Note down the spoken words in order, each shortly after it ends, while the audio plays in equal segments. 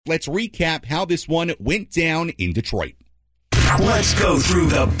Let's recap how this one went down in Detroit. Let's go through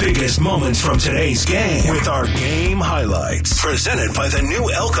the biggest moments from today's game with our game highlights. Presented by the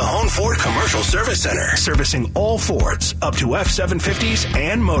new El Cajon Ford Commercial Service Center. Servicing all Fords up to F-750s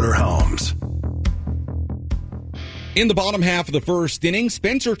and motorhomes. In the bottom half of the first inning,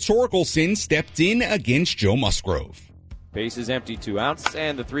 Spencer Torkelson stepped in against Joe Musgrove. Base is empty, 2 outs,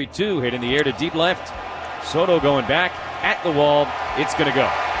 and the 3-2 hit in the air to deep left. Soto going back at the wall. It's going to go.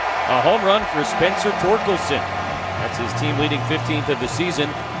 A home run for Spencer Torkelson. That's his team leading 15th of the season,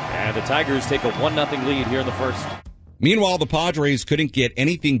 and the Tigers take a 1-0 lead here in the first. Meanwhile, the Padres couldn't get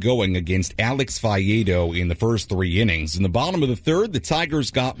anything going against Alex Vallejo in the first 3 innings. In the bottom of the third, the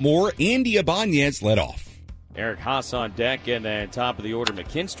Tigers got more. Andy Ibanez led off. Eric Haas on deck, and then top of the order,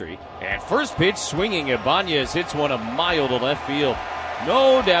 McKinstry. And first pitch swinging, Ibanez hits one a mile to left field.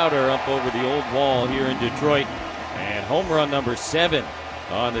 No doubter up over the old wall here in Detroit. And home run number 7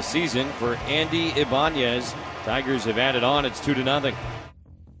 on the season for Andy Ibanez. Tigers have added on. It's 2-0.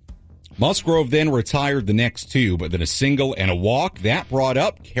 Musgrove then retired the next 2, but then a single and a walk. That brought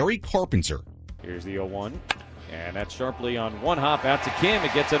up Kerry Carpenter. Here's the 0-1. And that's sharply on one hop out to Kim.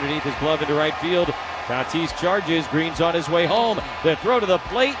 It gets underneath his glove into right field. Tatis charges. Green's on his way home. The throw to the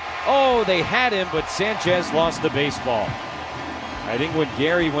plate. Oh, they had him, but Sanchez lost the baseball. I think when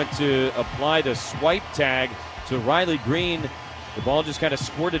Gary went to apply the swipe tag to Riley Green, the ball just kind of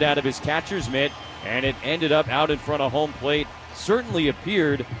squirted out of his catcher's mitt, and it ended up out in front of home plate. Certainly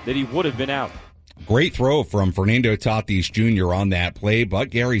appeared that he would have been out. Great throw from Fernando Tatis Jr. on that play, but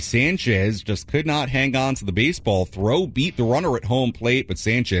Gary Sanchez just could not hang on to the baseball. Throw beat the runner at home plate, but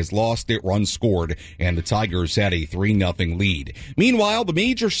Sanchez lost it, run scored, and the Tigers had a 3-0 lead. Meanwhile, the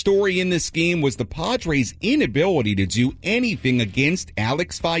major story in this game was the Padres' inability to do anything against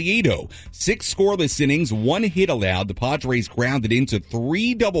Alex Vallejo. 6 scoreless innings, 1 hit allowed. The Padres grounded into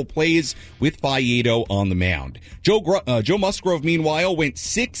 3 double plays with Vallejo on the mound. Joe Musgrove, meanwhile, went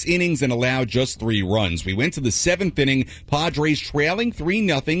 6 innings and allowed just 3 runs. We went to the 7th inning. Padres trailing 3-0.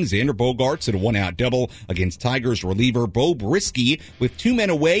 Xander Bogaerts at a 1-out double against Tigers reliever Bo Brisky. With 2 men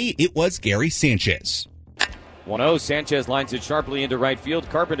away, it was Gary Sanchez. 1-0. Sanchez lines it sharply into right field.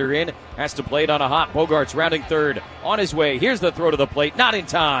 Carpenter in. Has to play it on a hop. Bogaerts rounding third. On his way. Here's the throw to the plate. Not in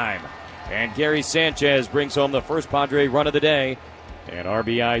time. And Gary Sanchez brings home the first Padre run of the day. An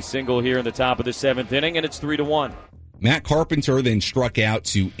RBI single here in the top of the 7th inning, and it's 3-1. Matt Carpenter then struck out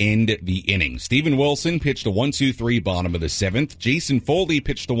to end the inning. Steven Wilson pitched a 1-2-3 bottom of the 7th. Jason Foley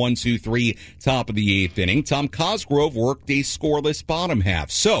pitched a 1-2-3 top of the 8th inning. Tom Cosgrove worked a scoreless bottom half.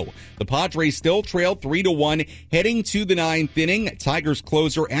 So the Padres still trailed 3-1 heading to the 9th inning. Tigers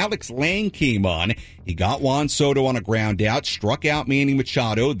closer Alex Lang came on. He got Juan Soto on a ground out, struck out Manny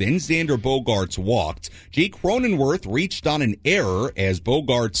Machado, then Xander Bogaerts walked. Jake Cronenworth reached on an error as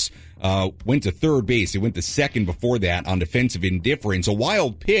Bogaerts went to third base. He went to second before that on defensive indifference. A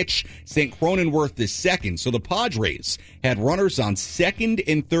wild pitch sent Cronenworth to second. So the Padres had runners on second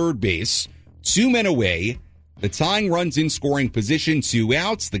and third base, 2 men away. The tying runs in scoring position, 2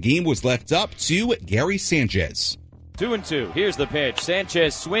 outs. The game was left up to Gary Sanchez. 2-2. Here's the pitch.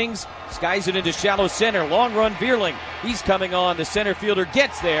 Sanchez swings, skies it into shallow center. Long run, Vierling. He's coming on. The center fielder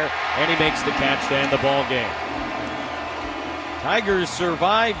gets there, and he makes the catch to end the ball game. Tigers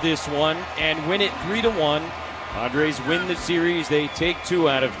survive this one and win it 3-1. Padres win the series. They take 2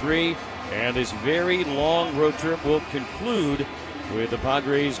 out of 3. And this very long road trip will conclude with the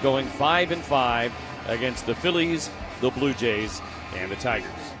Padres going 5-5 against the Phillies, the Blue Jays, and the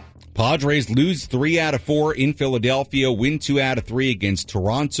Tigers. Padres lose 3 out of 4 in Philadelphia, win 2 out of 3 against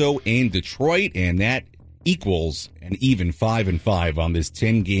Toronto and Detroit, and that equals an even 5-5 on this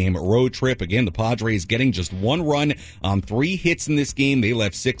 10-game road trip. Again, the Padres getting just 1 run on 3 hits in this game. They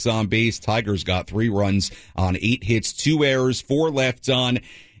left 6 on base. Tigers got 3 runs on 8 hits, 2 errors, 4 left on.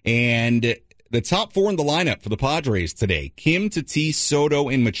 And the top 4 in the lineup for the Padres today: Kim, Tatis, Soto,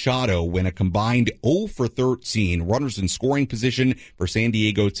 and Machado went a combined 0 for 13. Runners in scoring position for San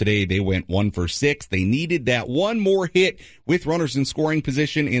Diego today, they went 1 for 6. They needed that 1 more hit with runners in scoring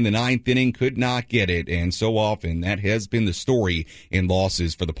position in the 9th inning, could not get it. And so often that has been the story in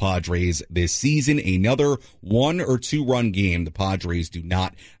losses for the Padres this season. Another 1 or 2 run game, the Padres do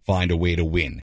not find a way to win.